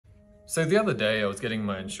So the other day I was getting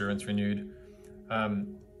my insurance renewed.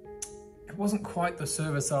 It wasn't quite the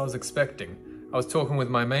service I was expecting. I was talking with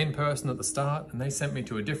my main person at the start and they sent me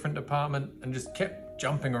to a different department and just kept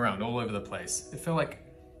jumping around all over the place. It felt like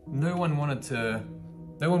no one wanted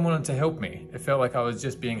to help me. It felt like I was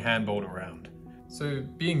just being handballed around. So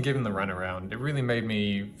being given the runaround, it really made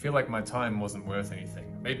me feel like my time wasn't worth anything.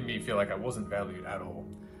 It made me feel like I wasn't valued at all.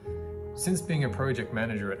 Since being a project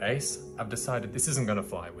manager at ACE, I've decided this isn't going to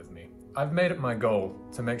fly with me. I've made it my goal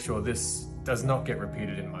to make sure this does not get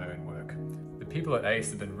repeated in my own work. The people at ACE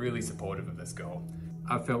have been really supportive of this goal.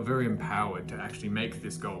 I've felt very empowered to actually make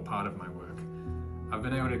this goal part of my work. I've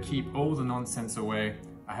been able to keep all the nonsense away.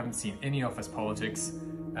 I haven't seen any office politics,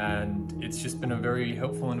 and it's just been a very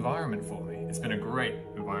helpful environment for me. It's been a great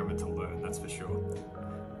environment to learn, that's for sure.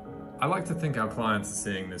 I like to think our clients are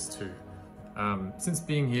seeing this too. Since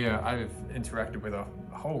being here, I've interacted with a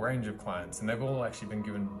whole range of clients and they've all actually been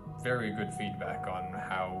given very good feedback on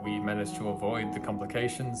how we manage to avoid the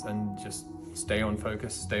complications and just stay on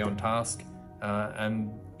focus, stay on task,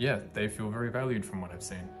 and yeah, they feel very valued from what I've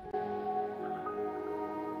seen.